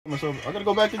Myself. I gotta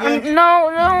go back again.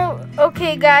 No.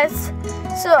 Okay, guys.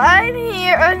 So I'm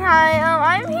here, and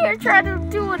I'm here trying to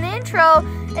do an intro,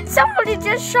 and somebody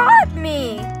just shot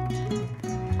me.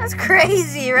 That's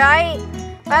crazy, right?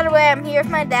 By the way, I'm here with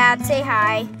my dad. Say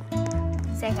hi.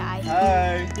 Say hi.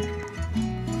 Hi.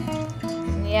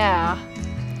 Yeah.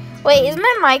 Wait, is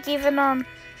my mic even on?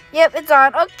 Yep, it's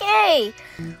on. Okay.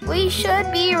 We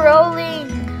should be rolling.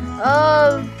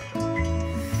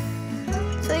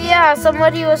 So yeah,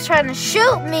 somebody was trying to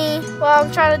shoot me while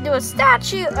I'm trying to do a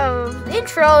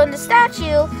intro in the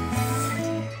statue.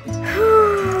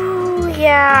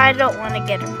 Yeah, I don't want to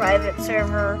get a private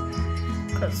server,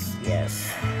 cause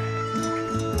yes.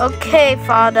 Okay,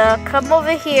 Father, come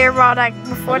over here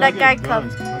before that guy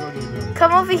comes.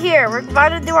 Come over here. We're about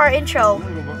to do our intro.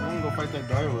 I'm gonna go fight that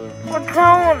guy over there. Well,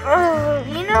 don't.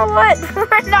 You know what?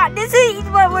 We're not. This is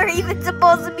what we're even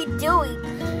supposed to be doing.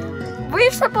 We're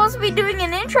supposed to be doing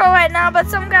an intro right now, but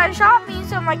some guy shot me,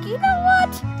 so I'm like, you know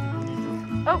what?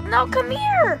 Oh, no, come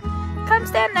here. Come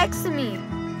stand next to me.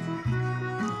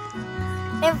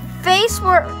 And face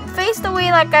the way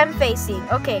like I'm facing.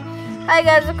 Okay. Hi,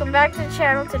 guys. Welcome back to the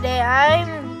channel. Today,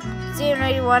 I'm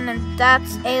Xeno81, and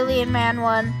that's Alien Man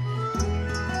 1.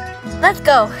 Let's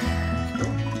go.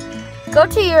 Go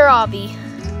to your obby.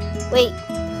 Wait.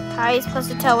 How are you supposed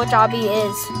to tell which obby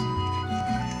is?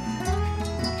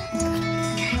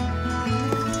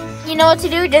 You know what to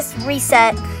do? Just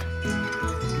reset.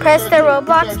 Press the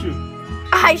Roblox.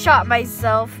 I shot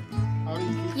myself.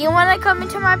 You want to come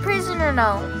into my prison or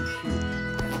no?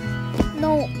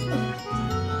 No.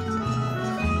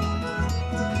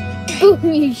 Ooh,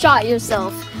 you shot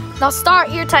yourself. Now start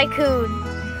your tycoon.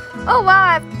 Oh wow,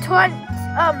 I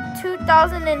have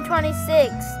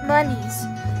 2026 monies.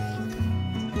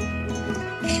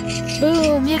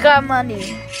 Boom, you got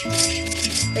money.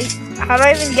 Wait, how do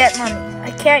I even get money? I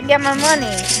can't get my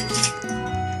money.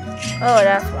 Oh,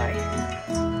 that's why.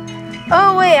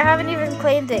 Oh, wait, I haven't even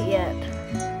claimed it yet.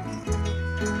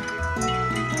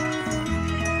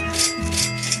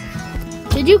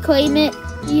 Did you claim it?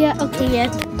 Yeah, okay, yeah.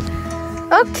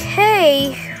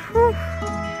 Okay. Whew.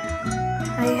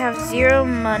 I have 0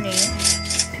 money.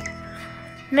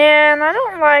 Man, I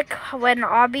don't like when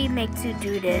Obby makes you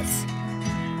do this.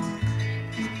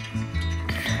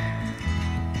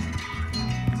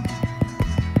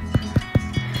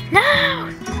 No!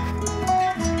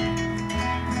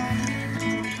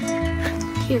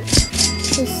 Here.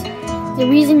 The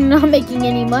reason you're not making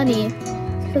any money is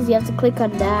because you have to click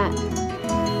on that.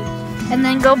 And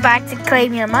then go back to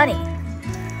claim your money.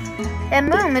 And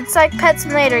boom, it's like Pet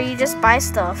Simulator, you just buy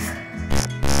stuff.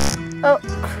 Oh.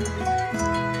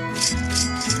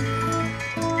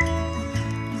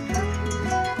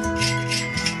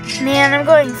 Man, I'm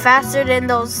going faster than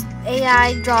those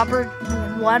AI dropper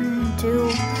 1,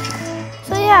 2.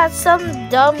 So yeah, some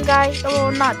dumb guy,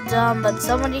 well not dumb, but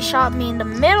somebody shot me in the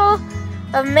middle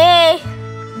of May.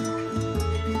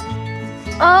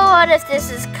 Oh, what if this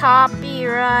is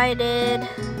copyrighted?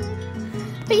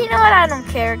 But you know what, I don't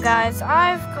care, guys.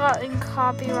 I've gotten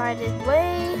copyrighted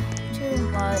way too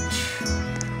much.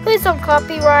 Please don't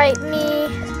copyright me.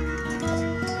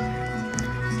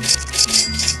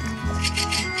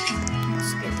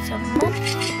 Let's get some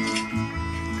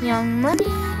money. Young money.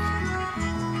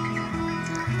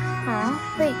 Oh,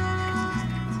 wait.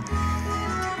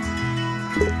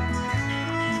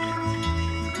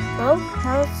 Oh,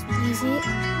 that was easy.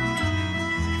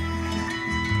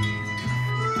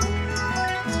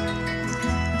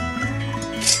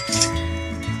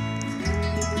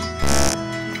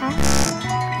 Huh?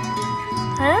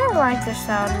 I don't like the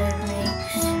sound it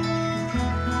makes.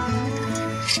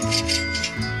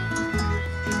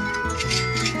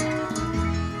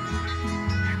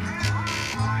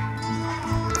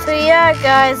 So yeah,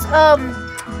 guys,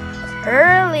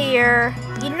 earlier,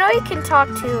 you know you can talk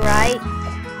too, right,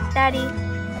 Daddy?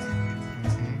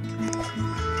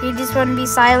 You just want to be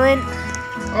silent?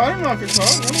 Oh, I didn't know I could talk.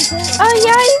 Let me talk. Oh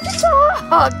yeah, you can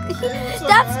talk.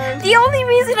 That's the only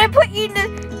reason I put you in the...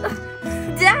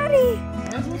 Daddy!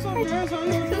 What's up, guys? How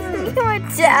you doing? My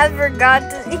dad forgot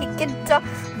he can talk.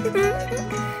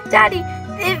 Daddy,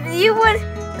 if you would...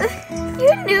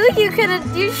 You knew you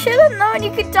should have known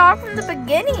you could talk from the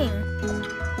beginning.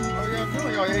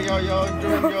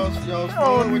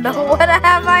 Oh no, what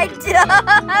have I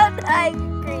done? I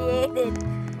created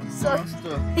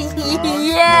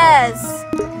yes.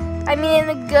 I mean in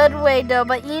a good way though,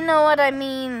 but you know what I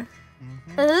mean.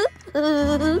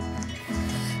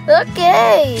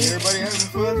 Okay. Everybody having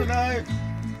fun tonight?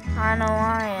 I know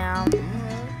I am.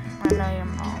 I know your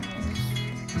mom is.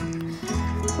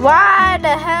 Why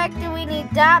the heck do we need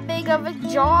that big of a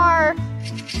jar?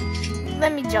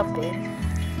 Let me jump in.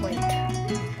 Wait.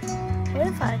 What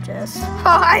if I just...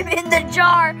 Oh, I'm in the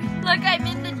jar. Look, I'm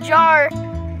in the jar.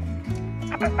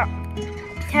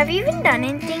 Have you even done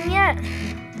anything yet?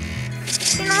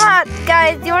 You know what,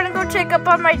 guys? Do you want to go check up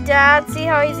on my dad? See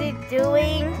how he's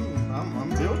doing? I'm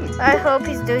building. I hope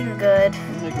he's doing good.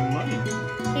 I'm making money.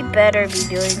 He better be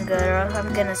doing good or else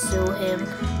I'm gonna sue him.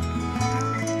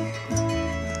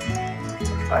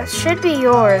 Oh, it should be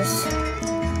yours.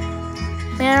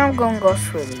 Man, I'm gonna go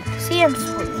swimming. See, I'm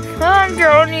swimming. Oh, I'm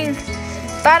drowning.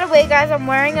 By the way, guys, I'm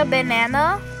wearing a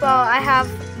banana. Well, I have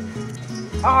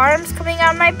arms coming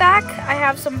out of my back. I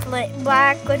have some black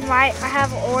and white. I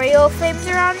have Oreo flames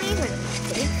around me.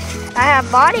 I have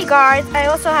bodyguards. I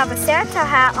also have a Santa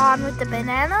hat on with the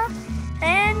banana.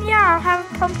 And yeah, I have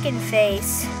a pumpkin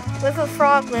face with a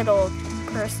frog little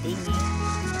purse thingy.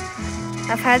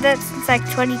 I've had that since like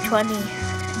 2020.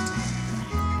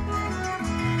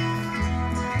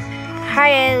 Hi,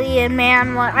 alien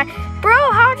man.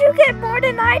 Bro, how'd you get more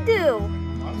than I do?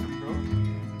 Awesome, bro.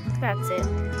 That's it.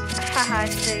 Haha, I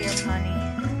steal your money.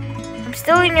 I'm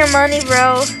stealing your money,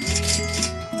 bro.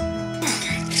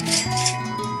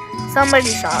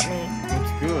 Somebody shot me.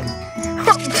 That's good.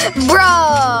 Bro!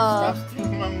 Stop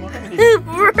stealing my money.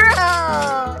 Bro!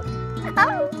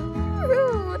 How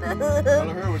rude. All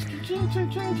I heard was ching, ching,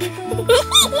 ching, ching, ching.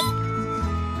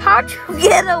 How'd you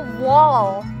get a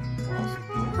wall?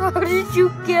 How did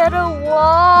you get a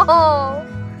wall?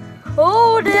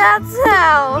 Oh, that's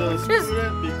how. The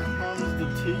student becomes the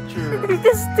teacher.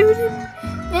 The student.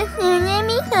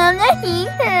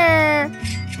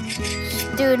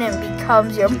 Student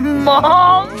becomes your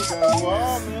mom.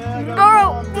 Wow, man.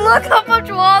 Bro, look how much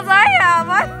walls I have.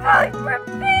 I'm fully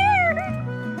prepared.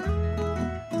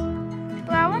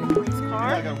 But I want a police I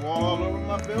car. got a wall all over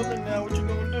my building now. What you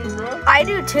gonna do, bro? I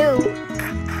do too.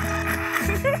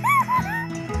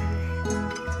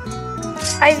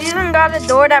 I've even got a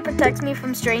door that protects me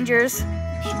from strangers.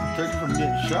 Should protect you from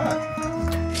getting shot.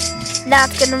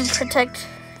 That's gonna protect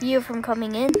you from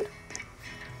coming in.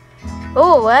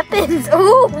 Oh, weapons!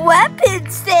 Oh, weapon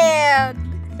stand!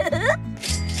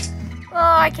 Oh,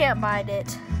 I can't bind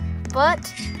it. But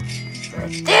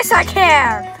with this I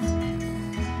can!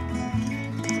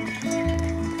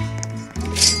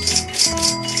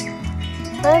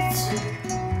 Let's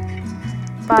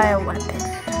buy a weapon.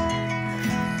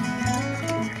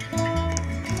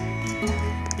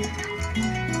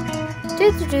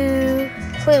 Doo-doo-doo.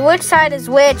 Wait, which side is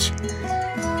which?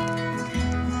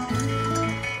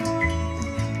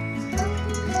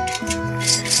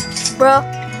 Bro,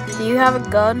 do you have a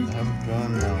gun? I have a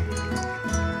gun now.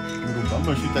 I'm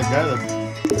gonna shoot that guy that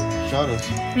shot us.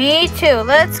 Me too.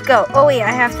 Let's go. Oh wait,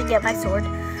 I have to get my sword. You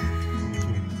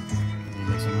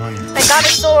get some money. I got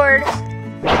a sword.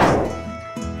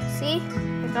 See?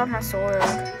 I got my sword.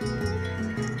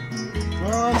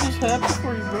 Well, I'm just happy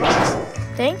for you, bro.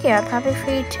 Thank you. I'm happy for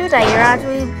you too that you're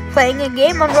actually playing a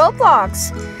game on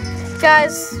Roblox.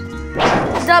 Guys,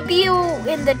 W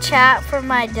in the chat for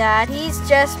my dad. He's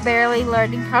just barely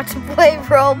learning how to play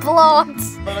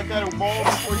Roblox. But I got a wall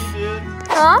before you did.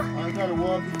 Huh? I got a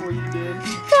wall before you did.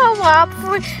 Oh, wow.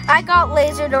 I got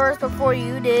laser doors before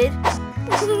you did.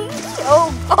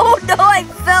 Oh no, I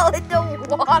fell into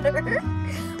water.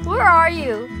 Where are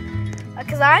you?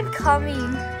 Because I'm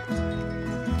coming.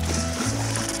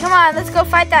 Come on, let's go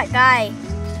fight that guy.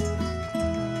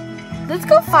 Let's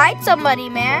go fight somebody,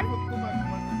 man.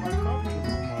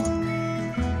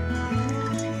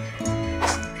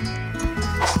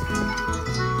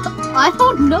 I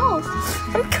don't know.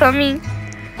 I'm coming.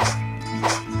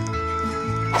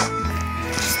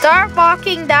 Start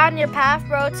walking down your path,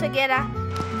 bro, to get a...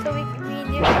 So you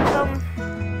can come.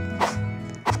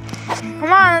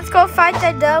 Come on, let's go fight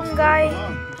that dumb guy.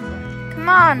 Come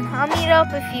on, I'll meet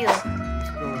up with you.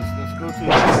 Let's go to the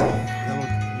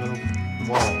yellow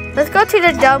wall. Let's go to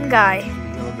the dumb guy.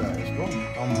 Yellow guy. Let's go.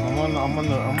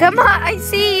 Come on, I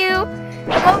see you.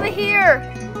 I'm over here.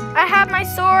 I have my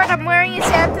sword. I'm wearing a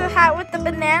Santa hat with the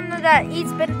banana that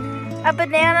eats a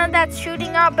banana that's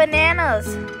shooting out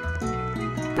bananas.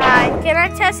 Hi, can I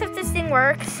test if this thing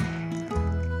works?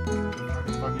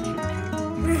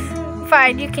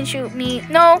 Fine, you can shoot me.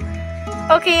 No.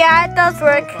 Okay, yeah, it does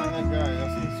work.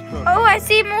 Oh, I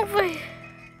see him moving.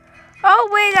 Oh,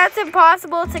 wait, that's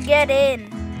impossible to get in.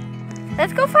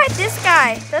 Let's go fight this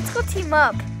guy. Let's go team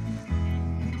up.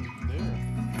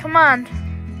 Come on.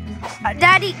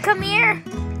 Daddy, come here.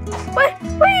 What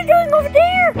are you doing over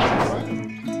there?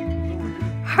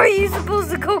 How are you supposed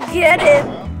to go get him?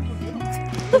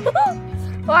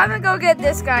 Well, I'm gonna go get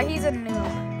this guy. He's a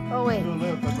noob. Oh, wait.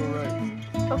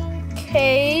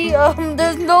 Okay,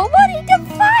 there's nobody to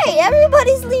fight. Everybody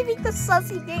a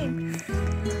sussy game.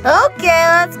 Okay,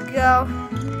 let's go.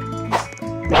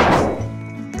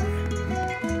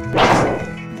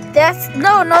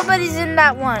 Nobody's in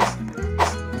that one.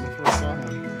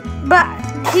 But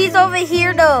he's over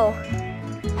here though.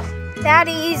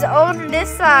 Daddy, he's on this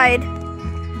side.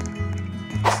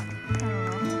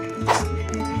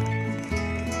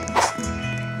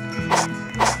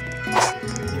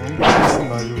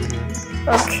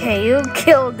 Okay, you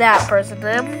killed that person. See,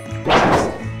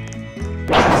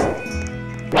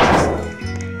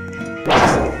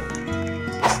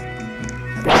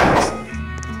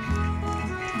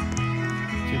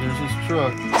 there's this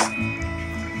truck.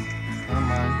 Never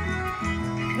mind.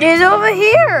 He's over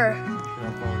here.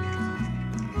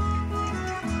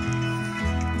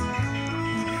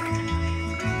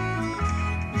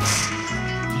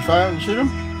 Did you fire and shoot him?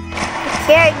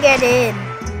 Can't get in.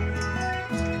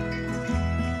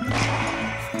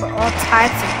 For all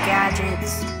types of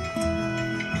gadgets.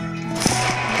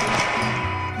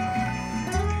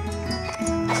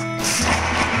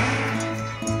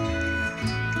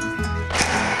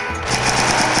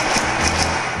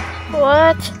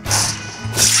 What?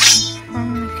 I'm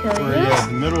gonna kill you. Where are you at?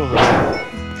 The middle of the road.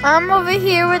 I'm over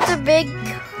here with the big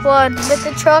one, with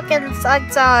the truck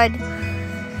inside.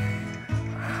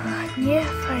 Yeah,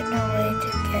 find a way to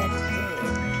get in.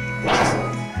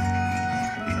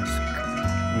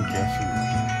 Okay, I see.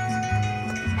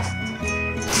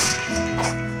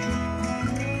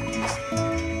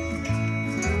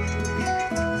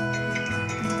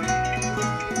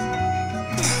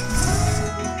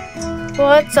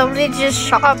 What? Somebody just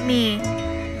shot me.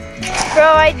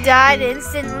 Bro, I died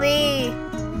instantly.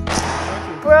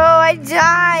 Bro, I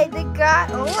died. The guy.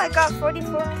 Oh, I got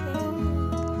 44K.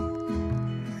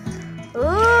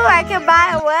 Ooh, I can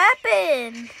buy a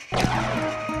weapon.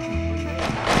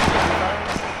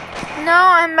 No,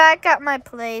 I'm back at my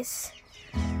place.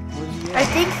 I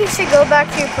think you should go back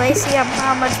to your place, see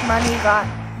how much money you got.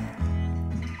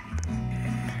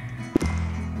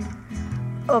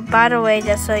 Oh, by the way,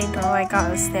 just so you know, I got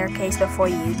a staircase before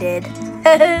you did.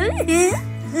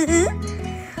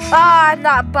 Oh, I'm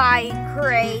not buying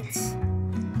crates.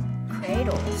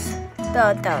 Cradles.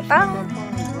 Dun, dun, dun.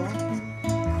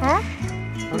 Huh?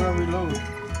 How do I reload?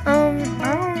 I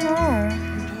don't know.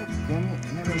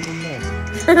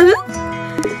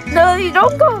 No, you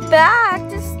don't go back.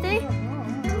 Just stay.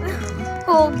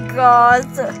 Oh, God.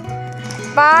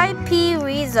 Buy P.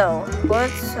 Rizzo.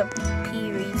 What's a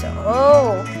P. Rizzo?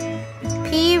 Oh,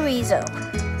 P. Rizzo.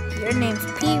 Your name's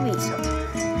P. Rizzo.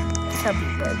 Chubby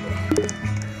burger.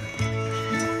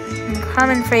 I'm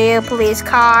coming for you, police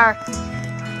car.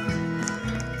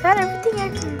 Is that everything I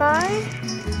can buy?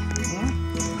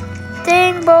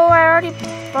 Dang, bro, I already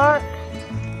bought.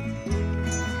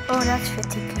 Oh, that's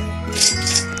 50K.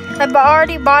 I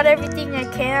already bought everything I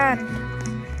can.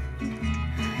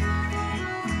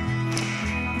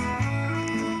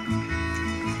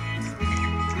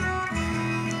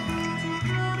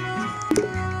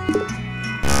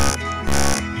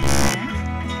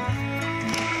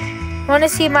 Want to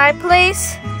see my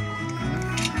place?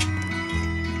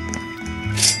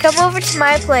 Come over to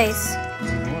my place.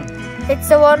 It's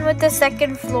the one with the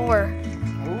second floor.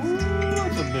 Ooh,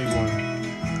 that's a big one.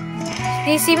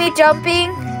 Do you see me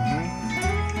jumping?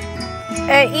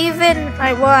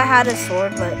 Well, I had a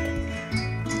sword, but.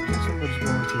 Somebody's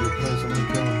going to your place and you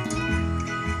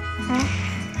Huh?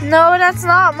 No, that's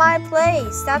not my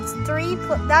place. That's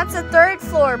that's the third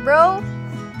floor, bro.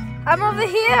 I'm over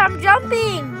here. I'm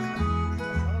jumping.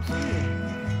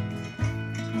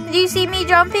 Do you see me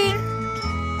jumping?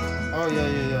 Oh, yeah.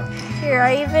 Here,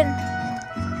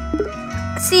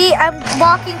 see, I'm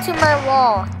walking to my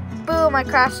wall. Boom, I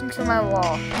crashed into my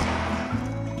wall.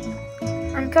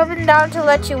 I'm coming down to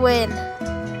let you in.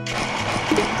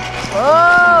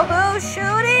 Whoa, who's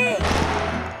shooting?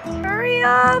 Hurry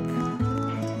up.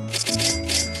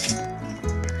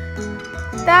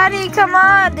 Daddy, come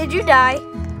on. Did you die?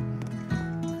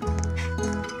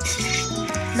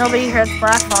 Nobody hurts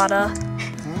my father.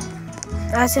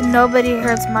 I said nobody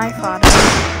hurts my father.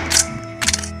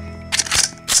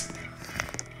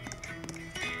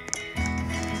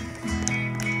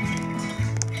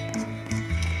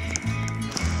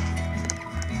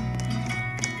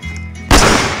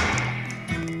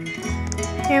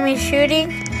 Hear me shooting?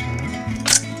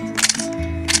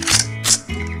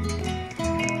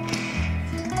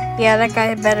 Yeah, that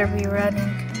guy better be running.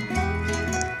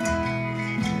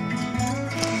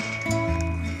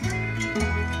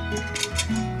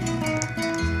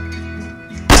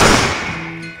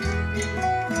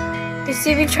 You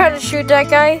see me trying to shoot that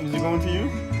guy? Is he going to you?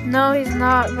 No, he's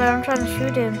not, but I'm trying to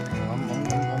shoot him. I'm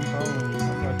following you.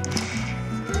 I'm right here.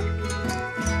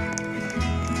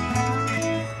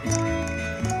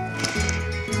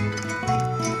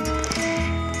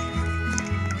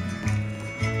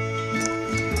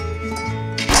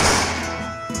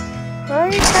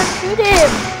 you can't shoot him?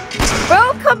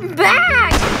 Bro, come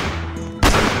back!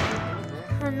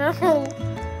 Oh no.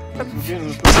 Let's go.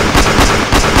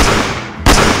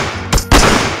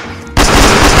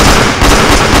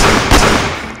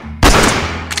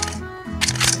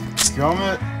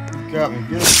 Gummit, you got me.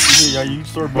 Get him. Yeah, you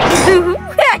store both.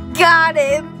 I got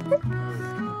him.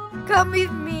 Come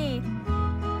with me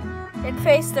and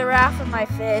face the wrath of my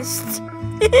fist.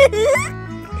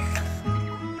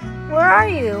 Where are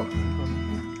you?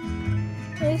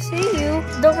 I see you.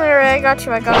 Don't worry, I got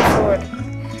you. I got a sword.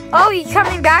 Oh, he's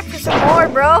coming back for some more,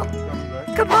 bro.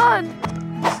 Come on.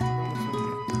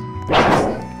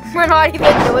 We're not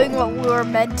even doing what we were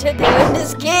meant to do in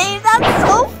this game. That's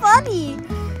so funny.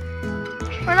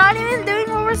 We're not even doing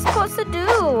what we're supposed to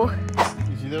do.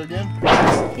 Is he there again?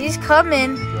 He's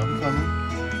coming. Yeah, I'm coming.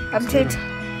 I'm too.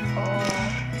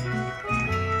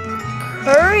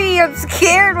 Hurry! I'm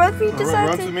scared. What if he Run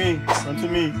decides to me. Run to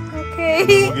me. Okay.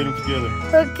 We'll get them together.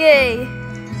 Okay.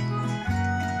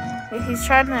 He's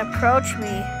trying to approach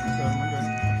me.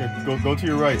 Okay, go to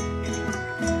your right.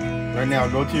 Right now.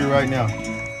 Go to your right now.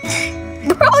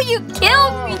 Bro, you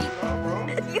killed me.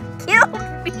 You killed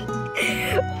me.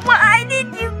 Why did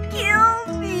you kill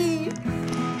me?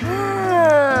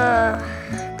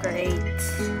 Great.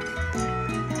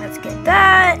 Let's get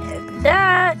that and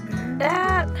that and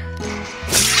that.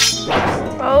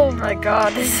 Oh my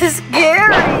god, this is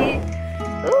scary.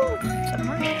 Ooh,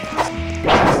 someone.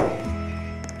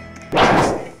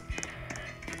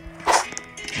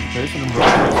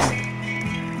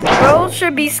 Bro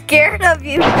should be scared of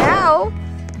you now.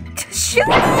 Shoot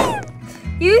him!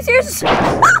 Use your sword.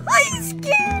 He's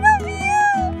scared of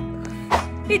you.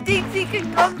 He thinks he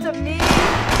can come to me.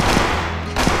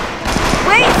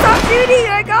 Wait, stop shooting!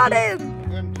 I got him.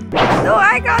 No,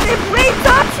 I got him. Wait,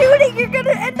 stop shooting! You're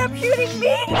gonna end up shooting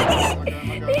me.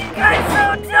 These guys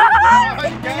so dumb.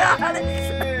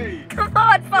 Come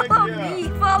on, follow me.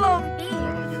 Follow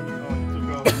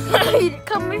me.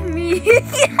 Come with me.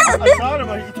 I shot him.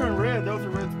 He turned red. That was a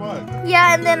red spot.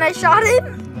 Yeah, and then I shot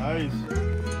him. Nice.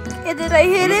 And then I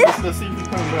hit him. Let's see if he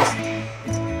comes back.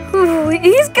 Ooh,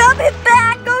 he's coming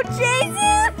back. Go chase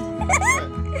him.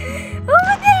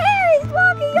 Over there. He's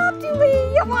walking up to me.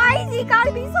 Why is he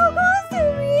gotta be so close to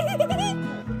me? He's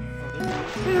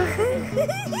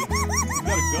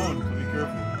got a gun, so be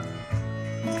careful.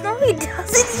 No, he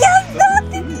doesn't. He has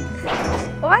nothing.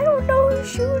 Well, I don't know who's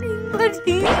shooting, but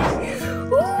he. Ooh.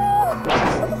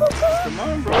 Come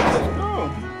on, bro. Let's go.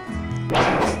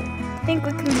 Think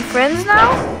we can be friends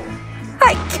now?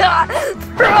 My God,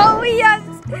 bro, he has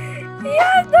no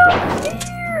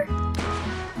fear.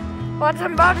 Watch,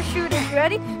 I'm about to shoot him. You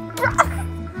ready? Bro,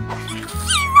 he's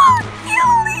not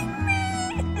killing me.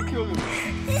 Who killed him?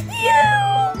 You. I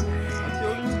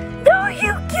killed him? No,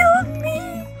 you killed me.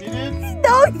 He did?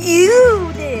 No,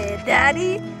 you did,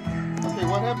 Daddy. Okay,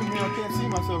 what happened to me? I can't see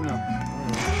myself now.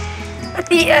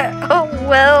 Yeah, oh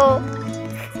well.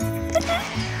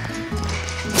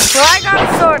 Well, I got a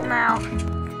sword now.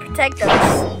 Protect us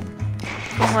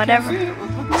from whatever. I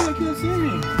can't see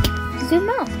me. Zoom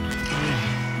out.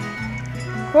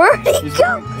 Where'd he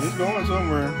go? He's going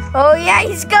somewhere. Oh yeah,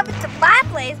 he's coming to my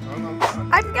place.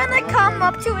 I'm gonna come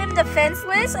up to him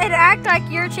defenseless and act like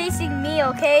you're chasing me,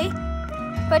 okay?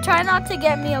 But try not to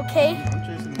get me, okay? I'm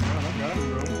chasing him down. I got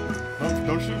him, bro.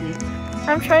 Don't shoot me.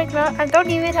 I'm trying not. I don't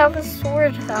even have a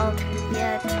sword out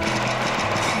yet.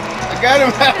 I got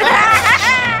him.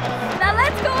 Now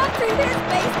let's go up to his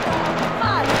base. Come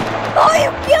on. Oh,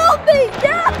 you killed me!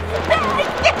 No!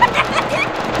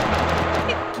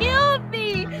 You killed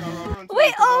me!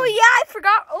 Wait, oh yeah, I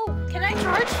forgot. Oh, can I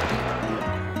charge?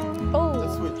 Oh.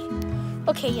 Let's switch.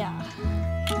 Okay, yeah.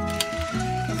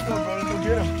 Let's go, bro. Let's go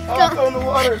get him. Oh, I'm in the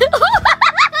water.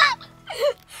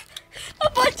 A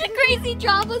bunch of crazy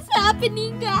dramas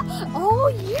happening now. Oh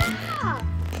yeah!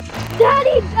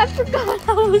 Daddy, I forgot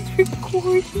I was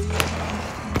recording.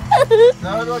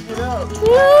 Now how do I get out?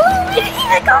 Did he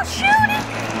even go shooting?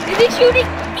 Is he shooting?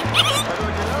 How do I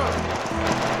get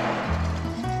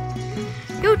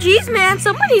out? Yo, jeez, man,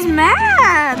 somebody's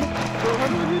mad. Bro, how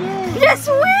do I get out? Just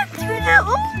went through the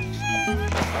ocean.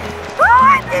 Oh,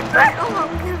 I'm in my. Oh,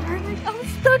 I'm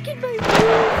stuck in my room.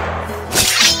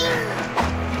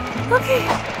 Okay,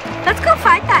 let's go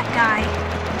fight that guy.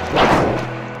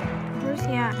 Where's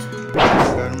he at?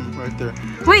 Got him right there.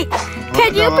 Wait,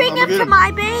 can you bring him get to him.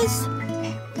 my base?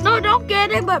 No, don't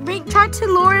get him, but try to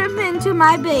lure him into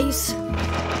my base.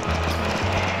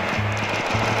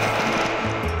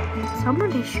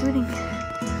 Somebody's shooting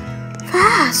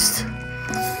fast.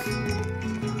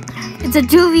 It's a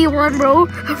 2v1, bro.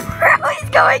 Bro, he's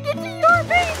going into your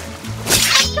base.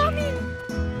 I'm coming.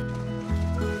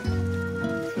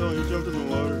 Oh, he jumped in the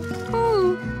water.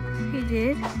 Oh, he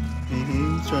did?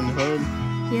 He's trying to hide.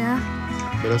 Yeah.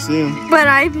 But I see him. But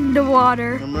I'm in the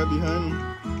water. I'm right behind him.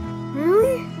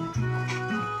 Really?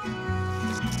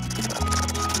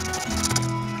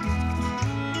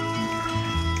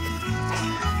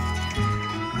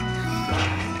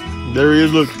 There he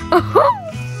is, look. Oh,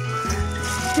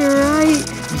 you're right.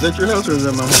 Is that your house or is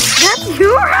that my house? That's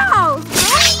your house,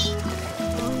 right?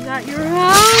 Oh, is that your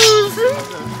house?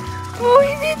 Oh,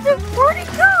 he's in the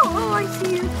portico. Oh, I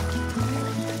see him.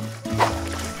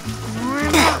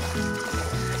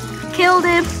 Killed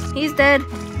him. He's dead.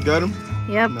 Got him?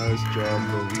 Yep. Nice job,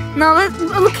 bro. No, let's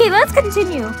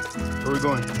continue. Where are we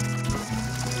going?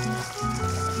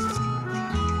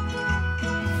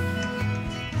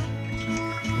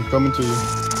 I'm coming to you.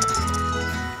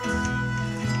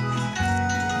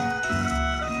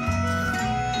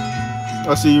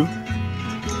 I see you.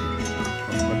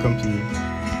 I'll come to you.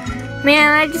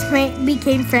 Man, I just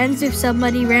became friends with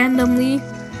somebody randomly.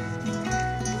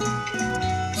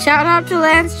 Shout out to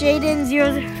Lance Jaden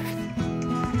 00.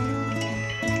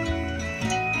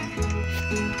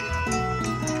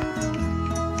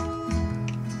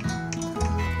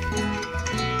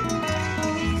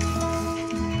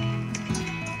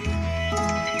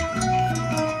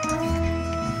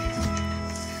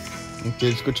 Okay,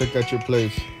 let's go check out your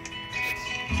place.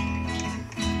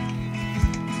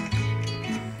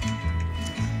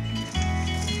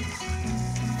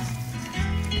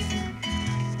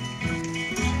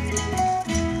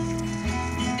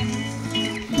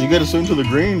 You gotta swim to the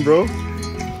green, bro.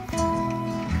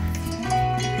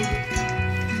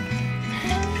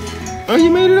 Oh, you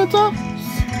made it up top?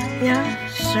 Yeah,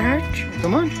 search.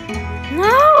 Come on.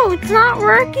 No, it's not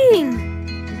working.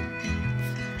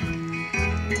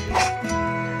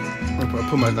 I'll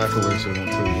put my knife away so it won't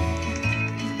kill you.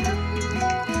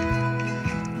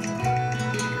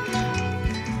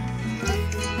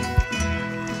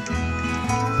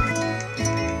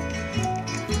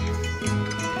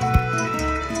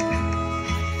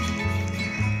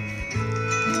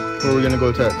 Where are we gonna go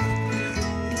attack?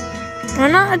 We're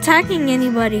not attacking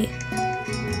anybody.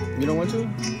 You don't want to?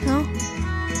 No.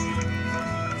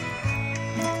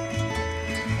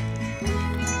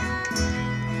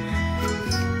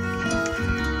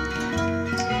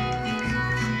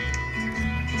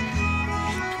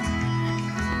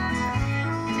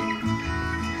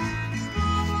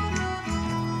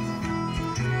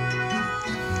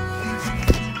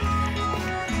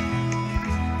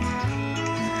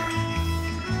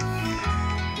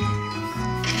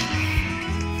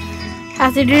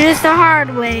 Have to do this the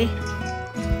hard way.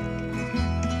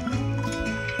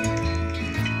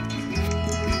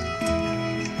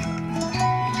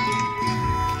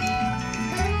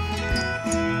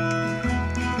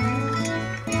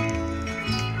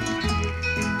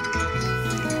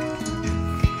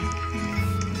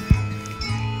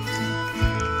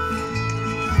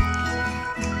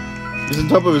 He's on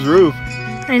top of his roof.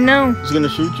 I know. He's gonna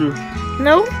shoot you.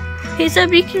 No, he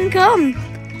said we can come.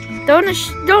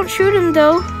 Don't shoot him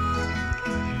though.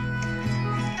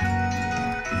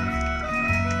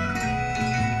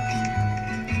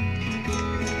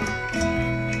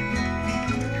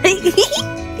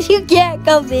 You can't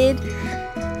come in.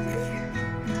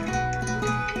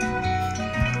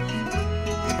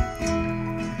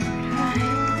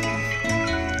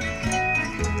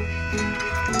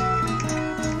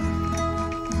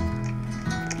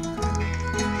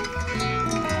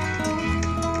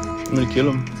 I'm gonna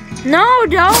kill him. No,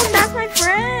 don't. That's my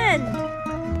friend.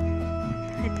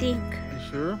 I think. You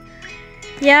sure?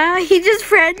 Yeah, he just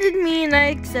friended me and I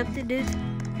accepted it.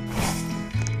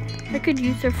 I could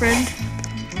use a friend.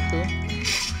 Okay.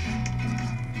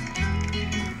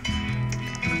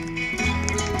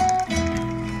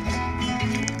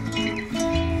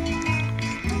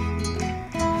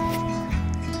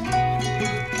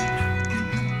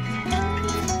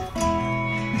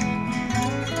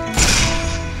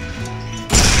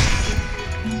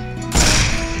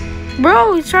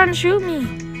 Bro, he's trying to shoot me.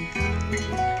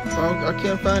 I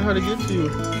can't find how to get to you.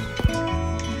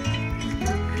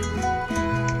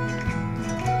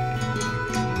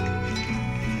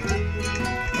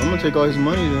 I'm gonna take all his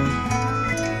money then.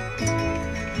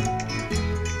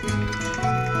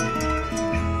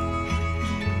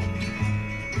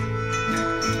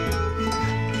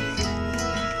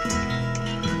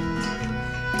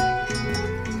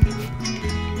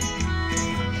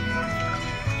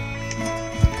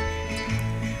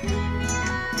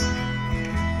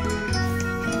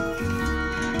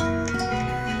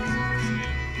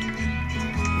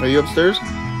 Are you upstairs?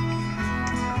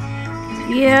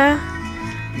 Yeah.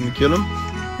 You kill him?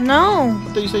 No. I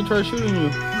thought you said he tried shooting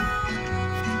you.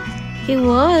 He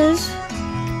was.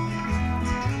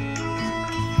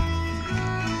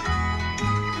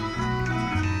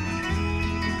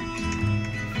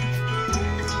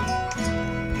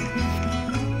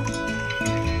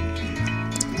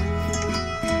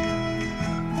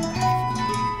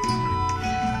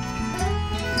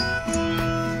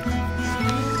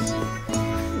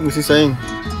 What's he saying?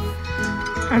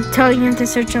 I'm telling him to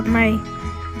search up my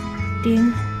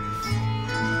thing.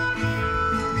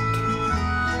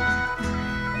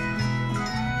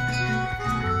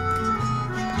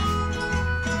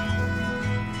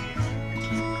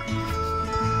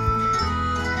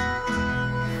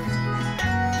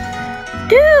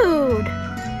 Dude!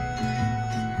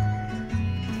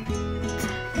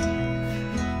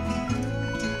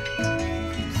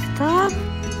 Stop.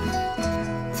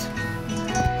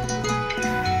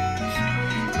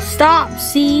 Stop,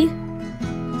 see?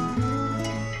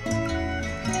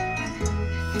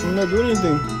 I'm not doing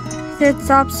anything. He said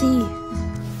stop, see.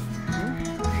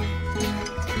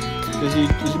 Is he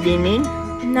being mean?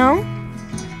 No?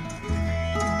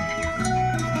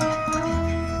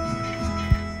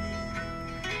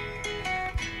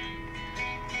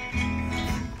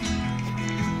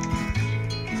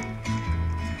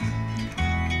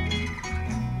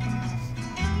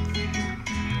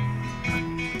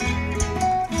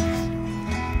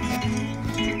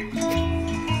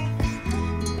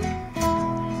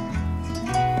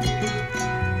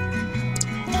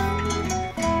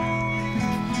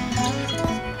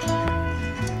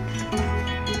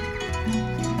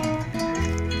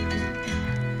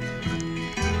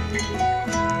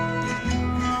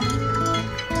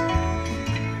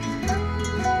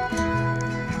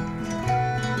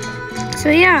 So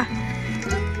yeah,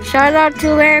 shout out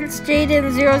to Lance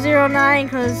Jaden 009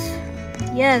 because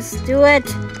yes, do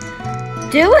it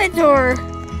or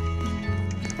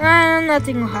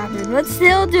nothing will happen, but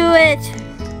still do it,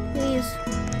 please.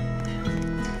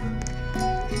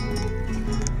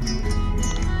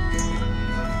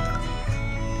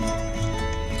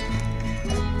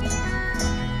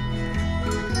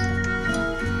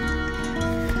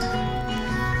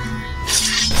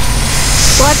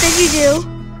 What did you do?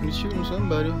 He's shooting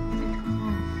somebody.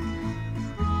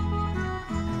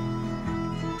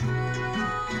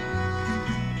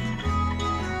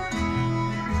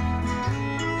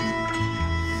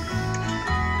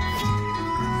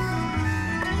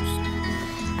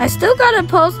 I still gotta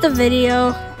post a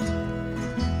video.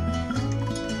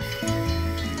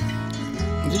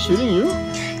 Is he shooting you?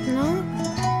 No?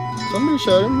 Somebody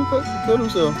shot him. He killed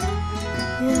himself.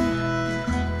 Yeah.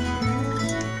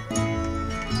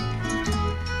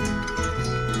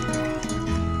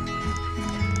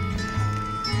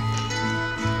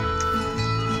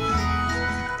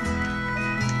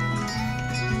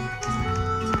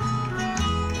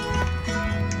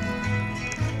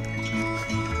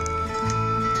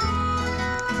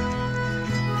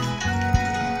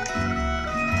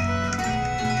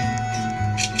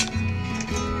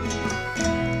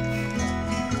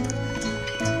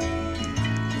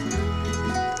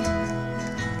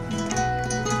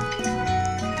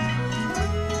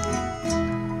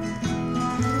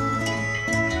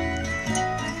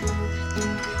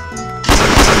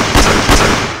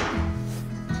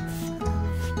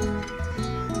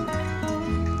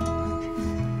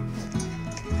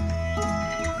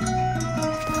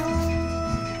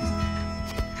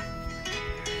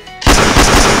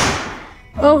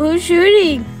 Oh, who's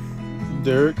shooting?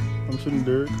 Derek. I'm shooting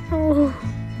Derek. Oh.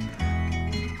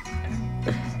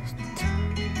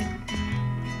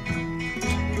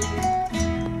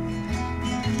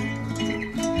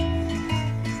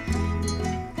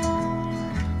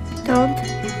 Don't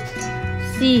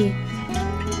see.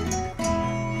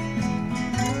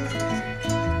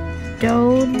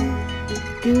 Don't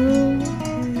do not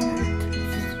see.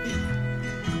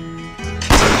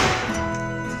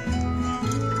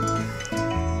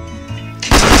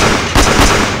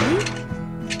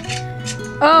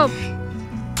 Oh,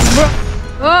 bro.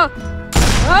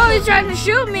 Oh, he's trying to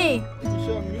shoot me. You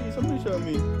shot me. Somebody shot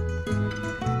me.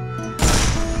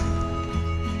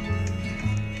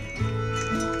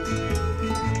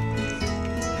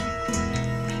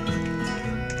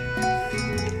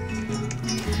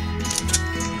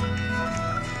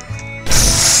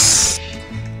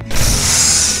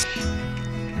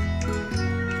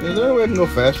 Is there a way I can go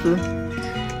faster?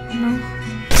 No.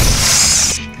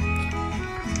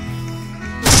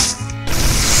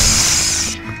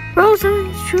 Bro,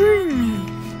 someone's shooting me.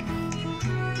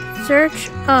 Search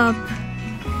up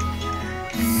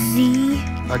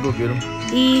I go get him.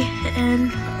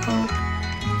 ZENO8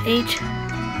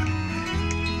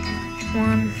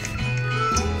 1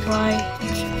 Y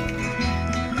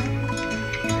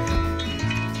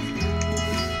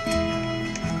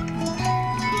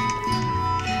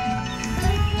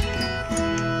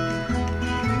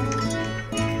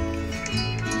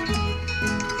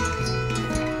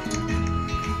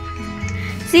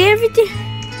See everything?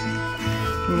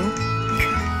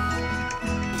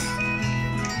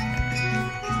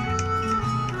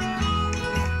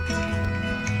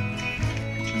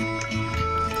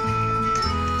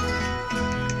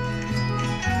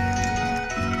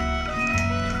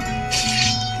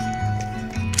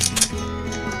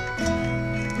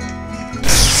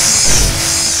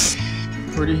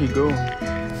 Where did he go?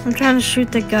 I'm trying to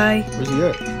shoot the guy. Where's he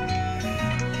at?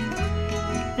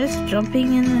 Just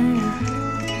jumping in there.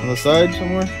 On the side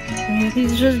somewhere? Yeah,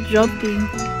 he's just jumping.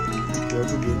 Yeah, I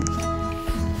can get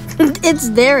him. It's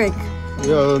Derek.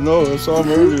 Yeah, no, I saw him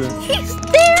earlier. He's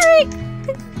Derek!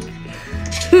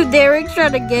 Derek's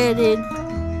trying to get in.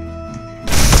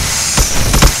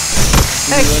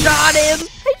 I shot him!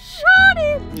 I shot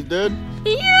him! You dead?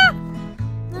 Yeah!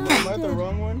 Am I the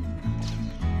wrong one?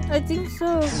 I think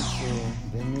so.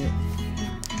 Dang it.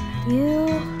 You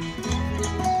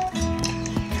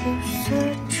to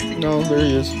search. No, there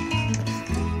he is.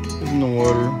 He's in the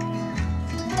water.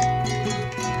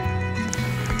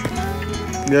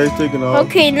 Yeah, he's taking off.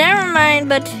 Okay, never mind,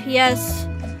 but yes.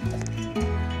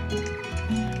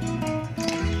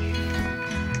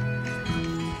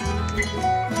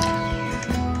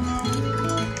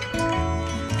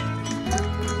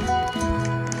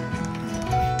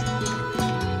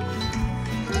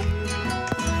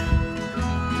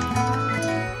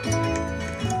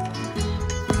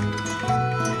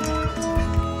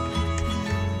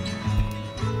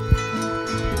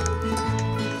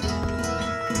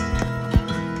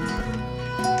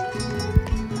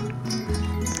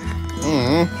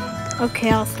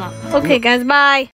 Okay, I'll stop. Okay, guys, bye.